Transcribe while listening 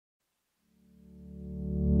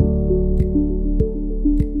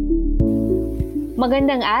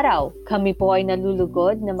Magandang araw! Kami po ay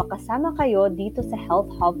nalulugod na makasama kayo dito sa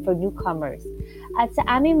Health Hub for Newcomers at sa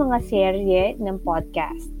aming mga serye ng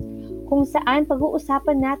podcast kung saan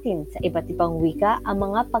pag-uusapan natin sa iba't ibang wika ang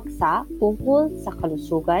mga paksa tungkol sa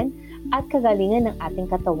kalusugan at kagalingan ng ating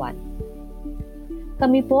katawan.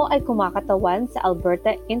 Kami po ay kumakatawan sa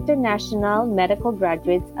Alberta International Medical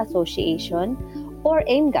Graduates Association or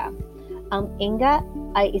AIMGA. Ang AIMGA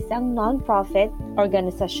ay isang non-profit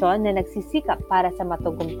organisasyon na nagsisikap para sa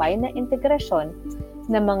matagumpay na integrasyon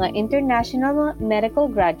ng mga international medical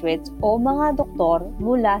graduates o mga doktor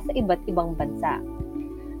mula sa iba't ibang bansa.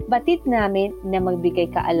 Batid namin na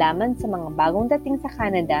magbigay kaalaman sa mga bagong dating sa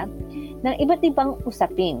Canada ng iba't ibang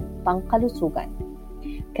usaping pangkalusugan.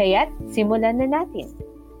 Kaya't simulan na natin.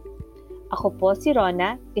 Ako po si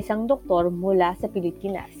Rona, isang doktor mula sa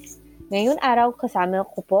Pilipinas. Ngayon araw kasama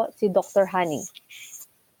ko po si Dr. Honey.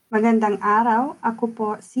 Magandang araw, ako po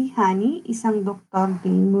si Honey, isang doktor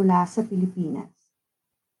din mula sa Pilipinas.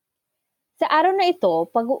 Sa araw na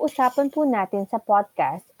ito, pag-uusapan po natin sa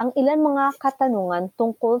podcast ang ilan mga katanungan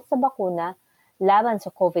tungkol sa bakuna laban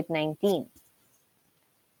sa COVID-19.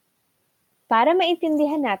 Para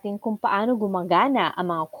maintindihan natin kung paano gumagana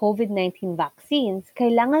ang mga COVID-19 vaccines,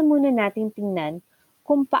 kailangan muna natin tingnan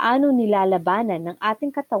kung paano nilalabanan ng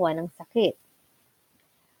ating katawan ang sakit.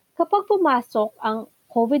 Kapag pumasok ang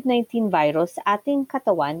COVID-19 virus sa ating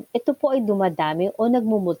katawan, ito po ay dumadami o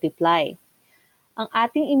nagmumultiply. Ang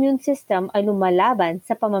ating immune system ay lumalaban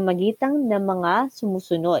sa pamamagitan ng mga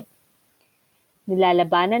sumusunod.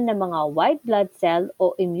 Nilalabanan ng mga white blood cell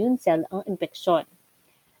o immune cell ang impeksyon.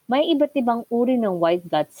 May iba't ibang uri ng white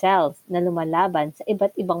blood cells na lumalaban sa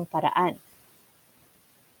iba't ibang paraan.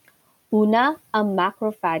 Una, ang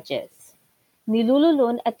macrophages.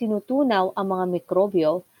 Nilululon at tinutunaw ang mga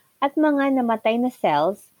mikrobyo at mga namatay na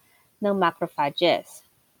cells ng macrophages.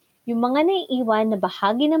 Yung mga naiiwan na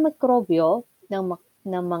bahagi ng mikrobyo ng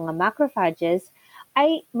mga macrophages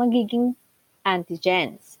ay magiging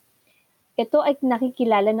antigens. Ito ay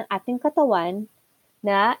nakikilala ng ating katawan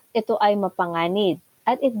na ito ay mapanganib.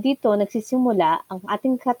 At dito nagsisimula ang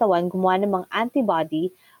ating katawan gumawa ng mga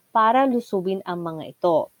antibody para lusubin ang mga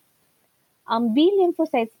ito. Ang B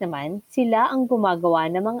lymphocytes naman, sila ang gumagawa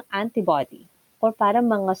ng mga antibody o para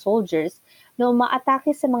mga soldiers na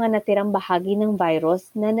umaatake sa mga natirang bahagi ng virus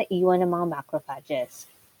na naiwan ng mga macrophages.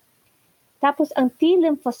 Tapos ang T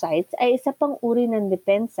lymphocytes ay isa pang uri ng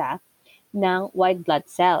depensa ng white blood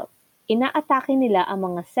cell. Inaatake nila ang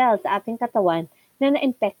mga cells sa ating katawan na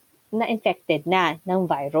na-infected na ng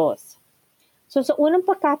virus. So sa unang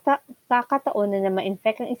pagkakataon na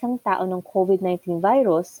ma-infect ang isang tao ng COVID-19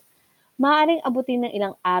 virus, maaaring abutin ng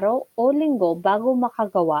ilang araw o linggo bago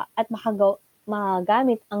makagawa at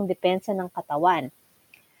magamit ang depensa ng katawan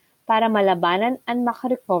para malabanan at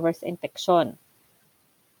makarecover sa infeksyon.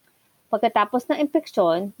 Pagkatapos ng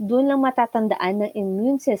infeksyon, doon lang matatandaan ng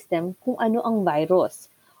immune system kung ano ang virus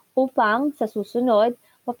upang sa susunod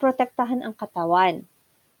maprotektahan ang katawan.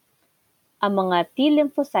 Ang mga T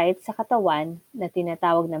lymphocytes sa katawan na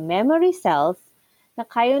tinatawag na memory cells na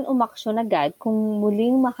kayang umaksyon agad kung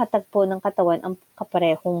muling makatagpo ng katawan ang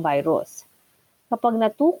kaparehong virus. Kapag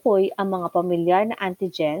natukoy ang mga pamilyar na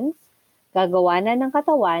antigens, gagawa na ng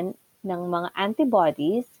katawan ng mga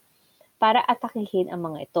antibodies para atakihin ang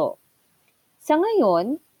mga ito. Sa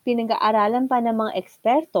ngayon, pinag-aaralan pa ng mga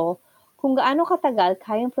eksperto kung gaano katagal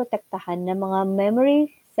kayang protektahan ng mga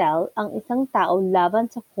memory cell ang isang tao laban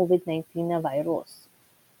sa COVID-19 na virus.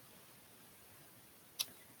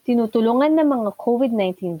 Tinutulungan ng mga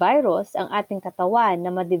COVID-19 virus ang ating katawan na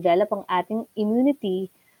ma-develop ang ating immunity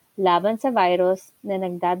laban sa virus na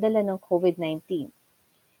nagdadala ng COVID-19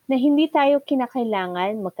 na hindi tayo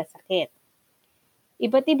kinakailangan magkasakit.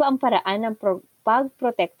 Iba't iba ang paraan ng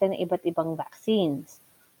pagprotekta ng iba't ibang vaccines.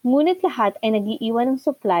 Ngunit lahat ay nag-iiwan ng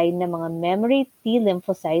supply ng mga memory T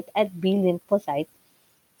lymphocyte at B lymphocyte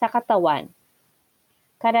sa katawan.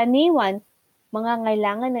 Karaniwan,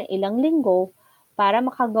 mangangailangan ng ilang linggo para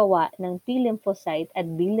makagawa ng T lymphocyte at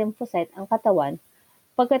B lymphocyte ang katawan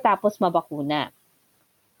pagkatapos mabakuna.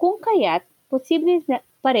 Kung kaya't, posible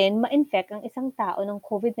pa rin ma-infect ang isang tao ng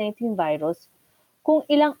COVID-19 virus kung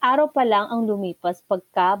ilang araw pa lang ang lumipas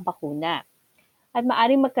pagka-bakuna. At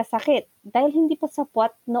maaaring magkasakit dahil hindi pa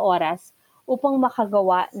sapat na oras upang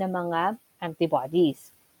makagawa ng mga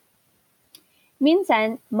antibodies.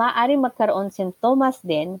 Minsan, maaaring magkaroon sintomas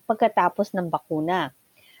din pagkatapos ng bakuna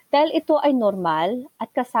dahil ito ay normal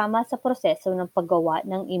at kasama sa proseso ng paggawa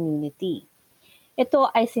ng immunity.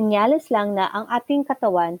 Ito ay senyales lang na ang ating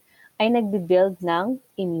katawan ay nagbibuild ng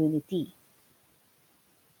immunity.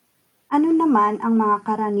 Ano naman ang mga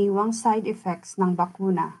karaniwang side effects ng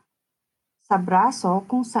bakuna? Sa braso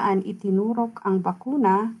kung saan itinurok ang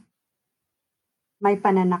bakuna, may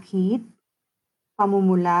pananakit,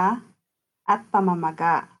 pamumula, at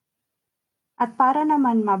pamamaga. At para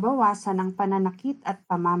naman mabawasan ang pananakit at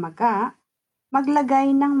pamamaga,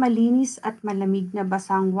 maglagay ng malinis at malamig na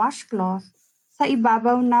basang washcloth sa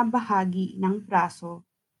ibabaw na bahagi ng braso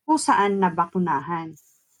kung saan nabakunahan.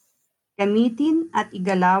 Gamitin at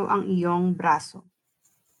igalaw ang iyong braso.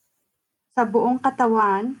 Sa buong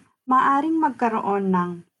katawan, maaring magkaroon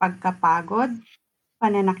ng pagkapagod,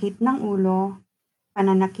 pananakit ng ulo,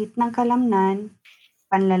 pananakit ng kalamnan,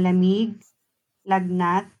 panlalamig,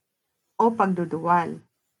 lagnat, o pagduduwal.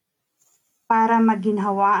 Para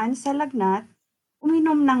maginhawaan sa lagnat,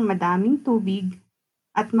 uminom ng madaming tubig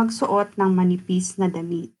at magsuot ng manipis na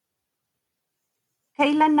damit.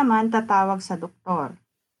 Kailan naman tatawag sa doktor?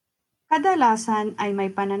 Kadalasan ay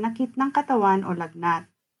may pananakit ng katawan o lagnat.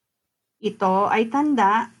 Ito ay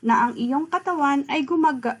tanda na ang iyong katawan ay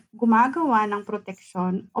gumagawa ng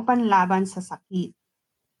proteksyon o panlaban sa sakit.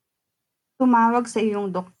 Tumawag sa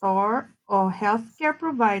iyong doktor o healthcare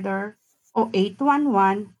provider o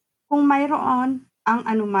 811 kung mayroon ang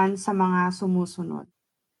anuman sa mga sumusunod.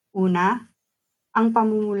 Una, ang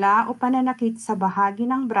pamumula o pananakit sa bahagi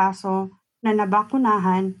ng braso na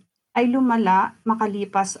nabakunahan ay lumala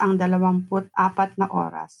makalipas ang 24 na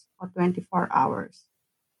oras o 24 hours.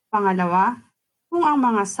 Pangalawa, kung ang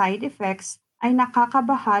mga side effects ay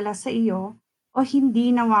nakakabahala sa iyo o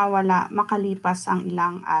hindi nawawala makalipas ang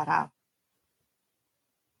ilang araw.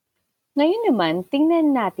 Ngayon naman,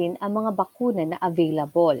 tingnan natin ang mga bakuna na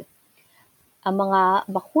available. Ang mga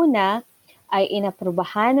bakuna ay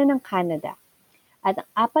inaprubahan na ng Canada at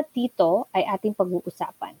ang 4 dito ay ating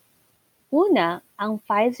pag-uusapan. Una, ang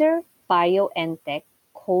Pfizer-BioNTech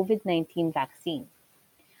COVID-19 Vaccine.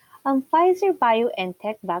 Ang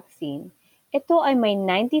Pfizer-BioNTech vaccine, ito ay may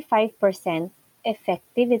 95%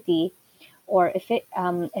 effectivity or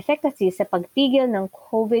efficacy sa pagpigil ng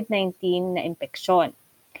COVID-19 na impeksyon.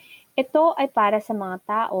 Ito ay para sa mga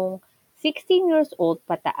taong 16 years old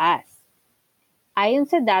pataas. Ayon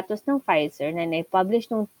sa datos ng Pfizer na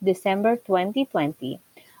naipublish noong December 2020,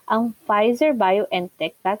 ang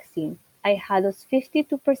Pfizer-BioNTech vaccine ay halos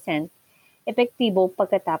 52% epektibo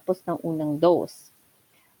pagkatapos ng unang dose.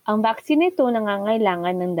 Ang vaccine ito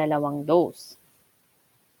nangangailangan ng 2 dose.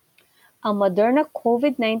 Ang Moderna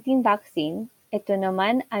COVID-19 vaccine, ito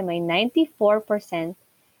naman ay may 94%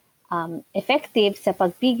 effective sa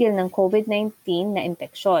pagpigil ng COVID-19 na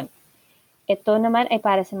impeksyon. Ito naman ay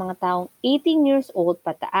para sa mga taong 18 years old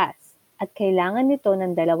pataas at kailangan nito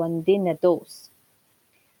ng 2 din na dose.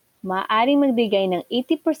 Maaaring magbigay ng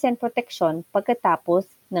 80% proteksyon pagkatapos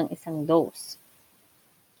ng 1 dose.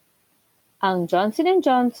 Ang Johnson &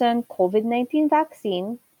 Johnson COVID-19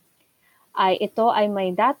 vaccine ito ay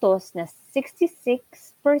may datos na 66%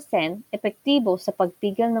 epektibo sa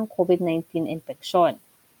pagpigil ng COVID-19 infeksyon.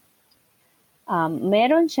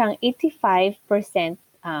 Meron siyang 85%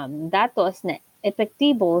 datos na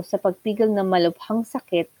epektibo sa pagpigil ng malubhang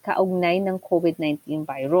sakit kaugnay ng COVID-19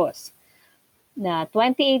 virus na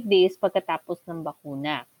 28 days pagkatapos ng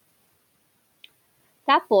bakuna.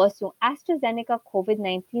 Tapos, yung AstraZeneca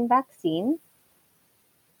COVID-19 vaccine,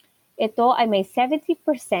 ito ay may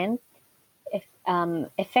 70%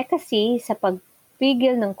 efficacy sa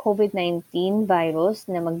pagpigil ng COVID-19 virus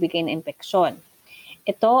na magbigay ng impeksyon.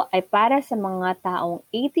 Ito ay para sa mga taong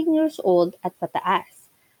 18 years old at pataas.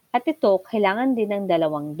 At ito, kailangan din ng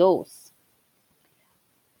 2 dose.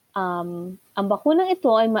 Ang bakunang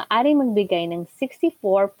ito ay maaaring magbigay ng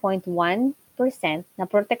 64.1% na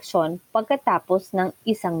proteksyon pagkatapos ng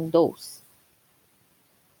 1 dose.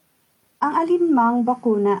 Ang alinmang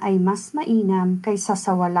bakuna ay mas mainam kaysa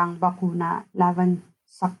sa walang bakuna laban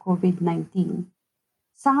sa COVID-19.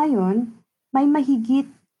 Sa ngayon, may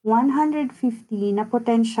mahigit 150 na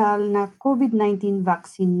potensyal na COVID-19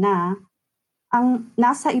 vaccine na ang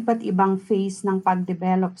nasa iba't ibang phase ng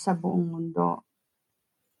pagdevelop sa buong mundo.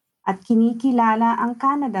 At kinikilala ang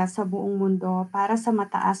Canada sa buong mundo para sa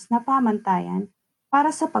mataas na pamantayan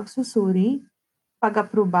para sa pagsusuri,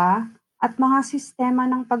 pag-apruba, at mga sistema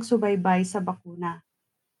ng pagsubaybay sa bakuna.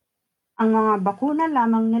 Ang mga bakuna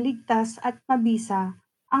lamang na ligtas at mabisa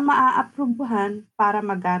ang maaaprubahan para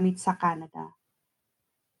magamit sa Canada.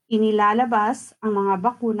 Inilalabas ang mga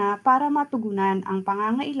bakuna para matugunan ang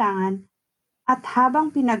pangangailangan at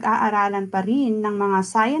habang pinag-aaralan pa rin ng mga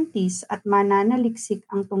scientists at mananaliksik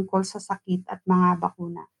ang tungkol sa sakit at mga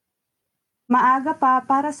bakuna. Maaga pa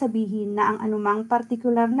para sabihin na ang anumang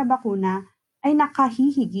partikular na bakuna ay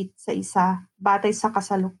nakahihigit sa isa batay sa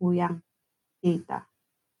kasalukuyang data.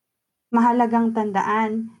 Mahalagang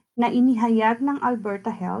tandaan na inihayag ng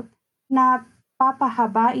Alberta Health na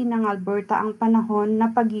papahabain ng Alberta ang panahon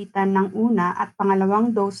na pagitan ng una at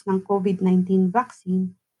pangalawang dose ng COVID-19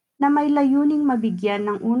 vaccine na may layuning mabigyan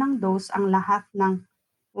ng unang dose ang lahat ng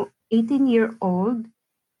 18-year-old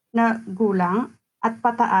na gulang at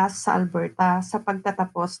pataas sa Alberta sa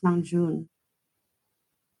pagtatapos ng June.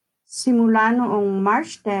 Simula noong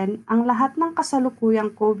March 10, ang lahat ng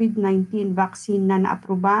kasalukuyang COVID-19 vaccine na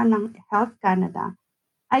naapruba ng Health Canada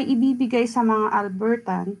ay ibibigay sa mga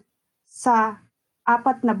Albertan sa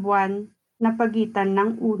 4 na buwan na pagitan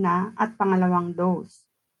ng una at pangalawang dose.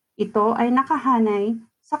 Ito ay nakahanay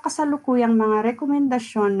sa kasalukuyang mga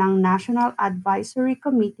rekomendasyon ng National Advisory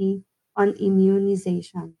Committee on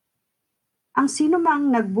Immunization. Ang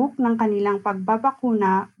sinumang nag-book ng kanilang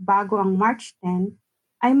pagbabakuna bago ang March 10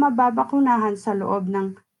 ay mababakunahan sa loob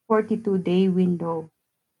ng 42-day window.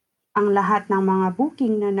 Ang lahat ng mga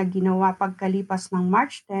booking na naginawa pagkalipas ng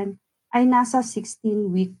March 10 ay nasa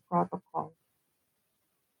 16-week protocol.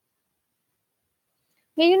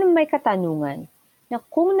 Ngayon may katanungan na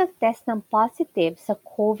kung nag-test ng positive sa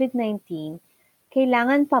COVID-19,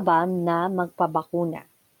 kailangan pa ba na magpabakuna?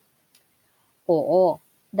 Oo,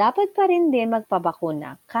 dapat pa rin din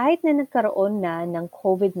magpabakuna kahit na nagkaroon na ng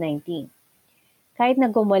COVID-19. Kahit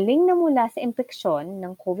na gumaling na mula sa impeksyon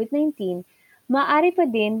ng COVID-19, maaari pa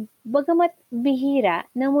din bagamat bihira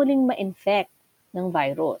na muling ma-infect ng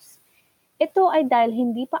virus. Ito ay dahil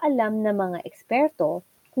hindi pa alam ng mga eksperto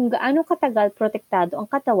kung gaano katagal protektado ang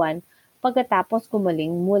katawan pagkatapos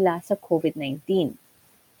gumaling mula sa COVID-19.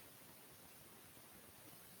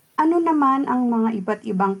 Ano naman ang mga iba't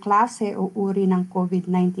ibang klase o uri ng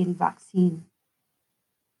COVID-19 vaccine?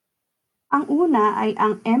 Ang una ay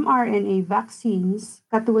ang mRNA vaccines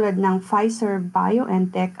katulad ng Pfizer,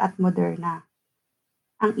 BioNTech at Moderna.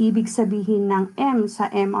 Ang ibig sabihin ng M sa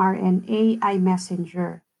mRNA ay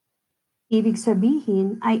messenger. Ibig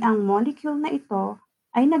sabihin ay ang molecule na ito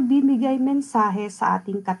ay nagbibigay mensahe sa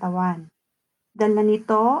ating katawan. Dala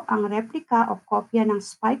nito ang replika o kopya ng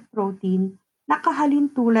spike protein na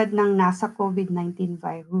kahalintulad ng nasa COVID-19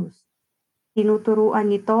 virus.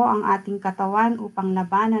 Tinuturuan nito ang ating katawan upang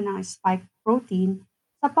labanan ang spike protein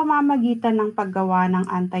sa pamamagitan ng paggawa ng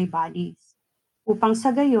antibodies. Upang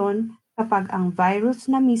sa gayon, kapag ang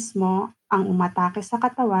virus na mismo ang umatake sa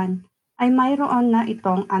katawan, ay mayroon na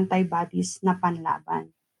itong antibodies na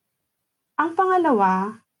panlaban. Ang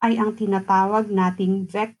pangalawa ay ang tinatawag nating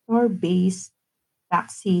vector-based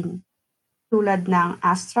vaccine, tulad ng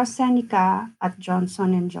AstraZeneca at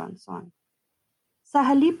Johnson & Johnson. Sa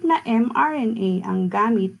halip na mRNA ang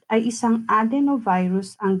gamit ay isang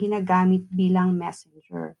adenovirus ang ginagamit bilang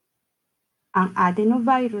messenger. Ang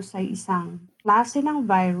adenovirus ay isang klase ng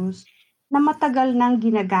virus na matagal nang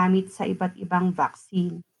ginagamit sa iba't ibang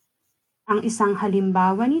vaccine. Ang isang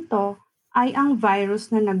halimbawa nito ay ang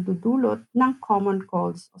virus na nagdudulot ng common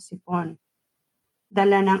colds o sipon.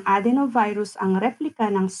 Dala ng adenovirus ang replika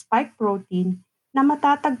ng spike protein na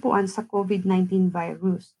matatagpuan sa COVID-19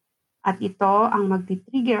 virus. At ito ang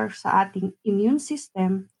magti-trigger sa ating immune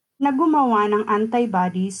system na gumawa ng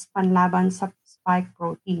antibodies panlaban sa spike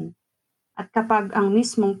protein. At kapag ang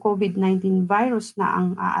mismong COVID-19 virus na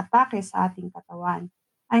ang aatake sa ating katawan,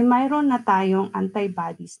 ay mayroon na tayong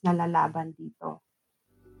antibodies na lalaban dito.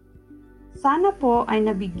 Sana po ay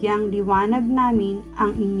nabigyang liwanag namin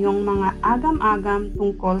ang inyong mga agam-agam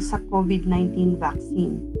tungkol sa COVID-19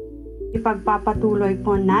 vaccine. Ipagpapatuloy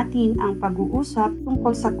po natin ang pag-uusap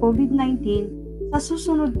tungkol sa COVID-19 sa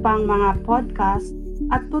susunod pang mga podcast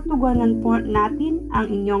at tutugunan po natin ang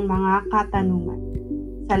inyong mga katanungan.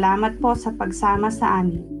 Salamat po sa pagsama sa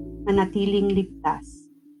amin. Manatiling ligtas.